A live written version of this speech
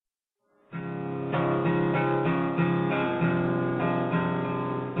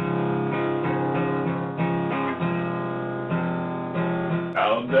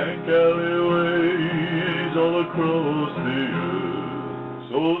dank alleyways all across the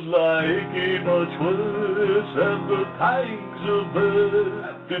earth. Souls like ain't much worse than the pangs of birth.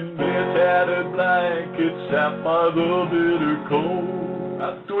 Wrapped in their tattered blankets, sapped by the bitter cold.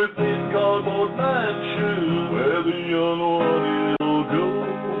 Wrapped within cardboard mansions where the unwanted will go.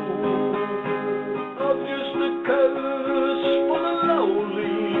 Not just a curse for the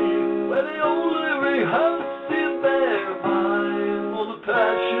lonely, where they only rehearse in their mind all the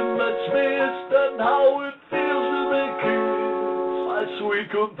passion that's missed and how it feels to be kissed by sweet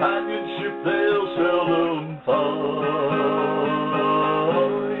companionship they'll seldom find.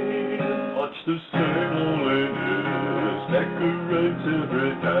 Watch the same loneliness decorates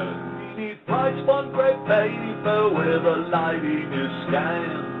every time. Beneath bright spun crepe where the lighting is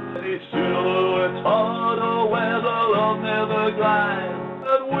scant. It's silhouettes harder where the love never glides.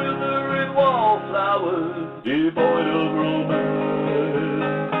 And withering wallflowers, devoid of romance.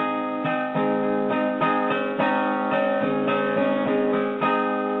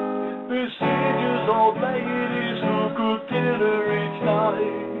 Besieges old ladies who cook dinner each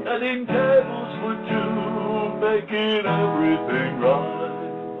night, setting tables for two, making everything right.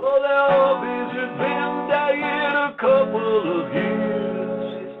 Oh, their hubbies have been dead in a couple of years.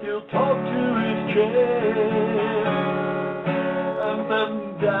 They still talk to his chair and then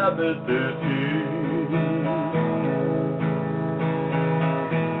dab at their tears.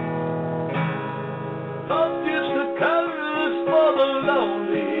 Not just a curse for the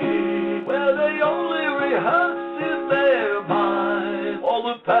lonely, where they only rehearse in their mind all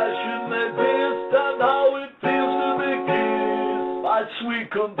the passion they missed and how it feels to be kissed by sweet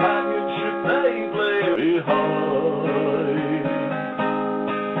companionship they play behind.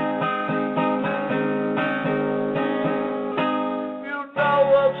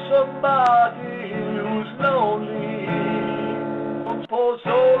 Somebody who's lonely, one poor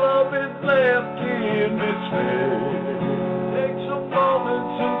soul of it left in despair. Take some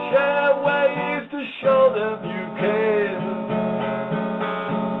moments and share ways to show them you care.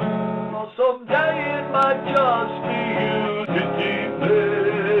 Or someday it might just be you sitting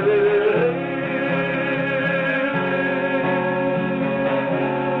there.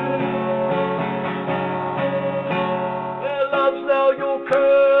 Their love's now your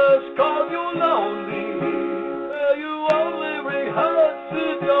curse. Cause you're lonely, where you only rehearse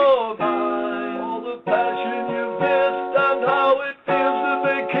in your mind all the passion you've missed and how it feels to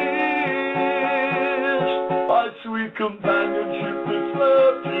be kissed by sweet companionship that's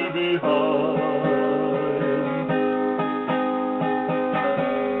left you behind.